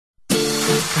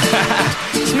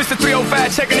It's Mr.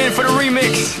 305 checking in for the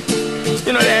remix.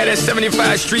 You know they had that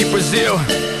 75 Street Brazil.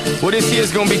 Well, this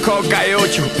year's gonna be called Calle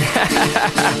Ocho.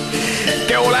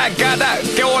 Que hola gata,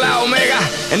 que hola omega.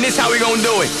 And this how we gonna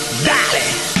do it. Dale!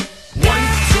 1,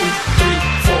 2, 3,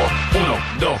 4, 1,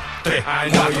 2, 3. I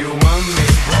know you want me.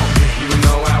 You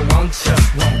know I want ya.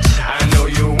 I know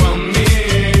you want me.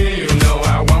 You know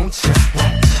I want ya.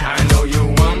 I know you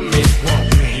want me.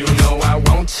 You know I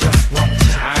want ya.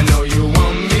 I know you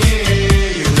want me.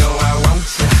 You know I want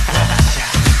ya.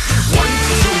 1,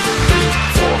 2, 3,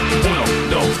 4, 1,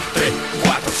 2, 3,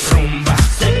 4. Rumba,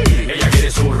 ella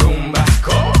quiere su rumba.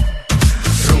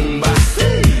 Rumba,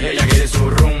 ella quiere su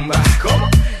rumba.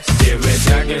 Si es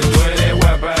verdad que tú eres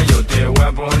guapa, yo te voy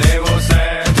a poner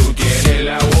gozar. Tú tienes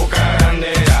la boca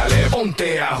grande, dale,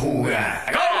 ponte a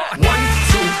jugar. 1,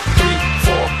 2, 3,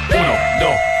 4, 1,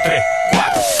 2, 3, 4.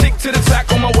 Stick to the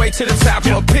top, on my way to the top.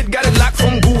 Your pit got it locked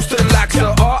from goose to the locks.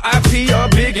 R.I.P. a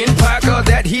big in Parker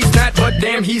that he's not, but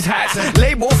damn he's hot.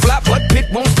 Label flop, but Pit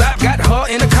won't stop. Got her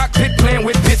in the cockpit playing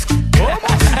with bits.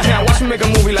 Now watch me make a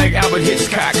movie like Albert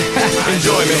Hitchcock.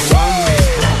 Enjoy me.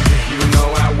 You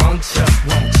know I want ya.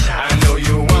 I know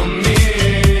you want me.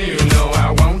 You know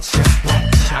I want ya.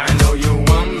 I know you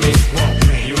want me.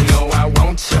 You know I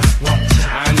want ya.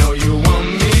 I know you want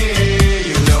me.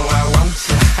 You know I want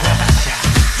ya.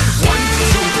 1,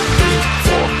 2, 3,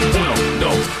 4, 1,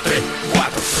 2, 3,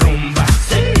 4. Rumba,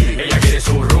 ella quiere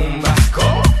su rumba.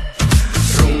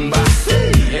 Rumba,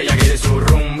 ella quiere su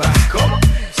rumba.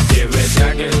 Si es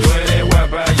verdad que tú eres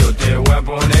guapa, yo te voy a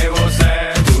poner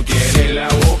gozar. Tú tienes la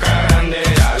boca grande,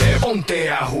 dale, ponte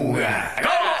a jugar.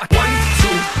 1, 2,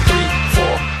 3, 4,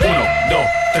 1, 2,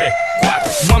 3,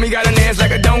 4. Mommy got an ass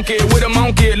like a donkey with a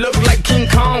monkey, look like King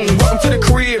Kong. Welcome to the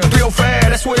crib, 305,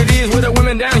 that's what it is. With the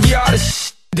women down here, all the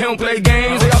shit. They don't play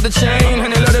games, they off the chain,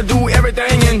 and they love to do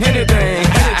everything and anything.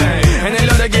 And they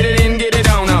love to get it in, get it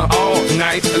on all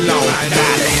night long.